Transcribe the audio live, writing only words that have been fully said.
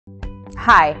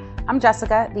Hi, I'm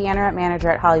Jessica, the Internet Manager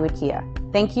at Hollywood Kia.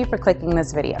 Thank you for clicking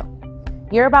this video.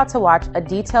 You're about to watch a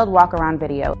detailed walk-around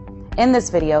video. In this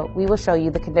video, we will show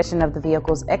you the condition of the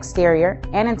vehicle's exterior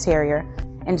and interior.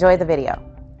 Enjoy the video.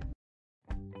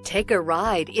 Take a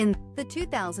ride in the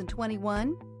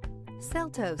 2021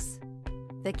 Seltos.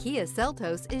 The Kia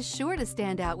Seltos is sure to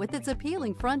stand out with its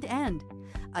appealing front end.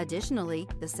 Additionally,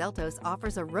 the Seltos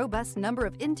offers a robust number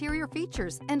of interior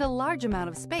features and a large amount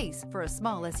of space for a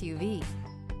small SUV.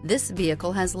 This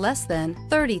vehicle has less than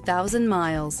 30,000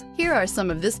 miles. Here are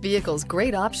some of this vehicle's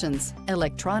great options: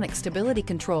 electronic stability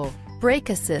control, brake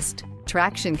assist,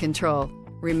 traction control,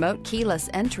 remote keyless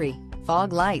entry,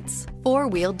 fog lights,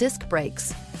 four-wheel disc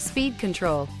brakes, speed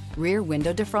control, rear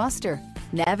window defroster,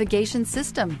 navigation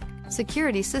system,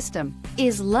 security system.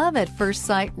 Is love at first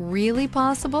sight really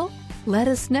possible? Let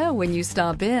us know when you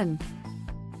stop in.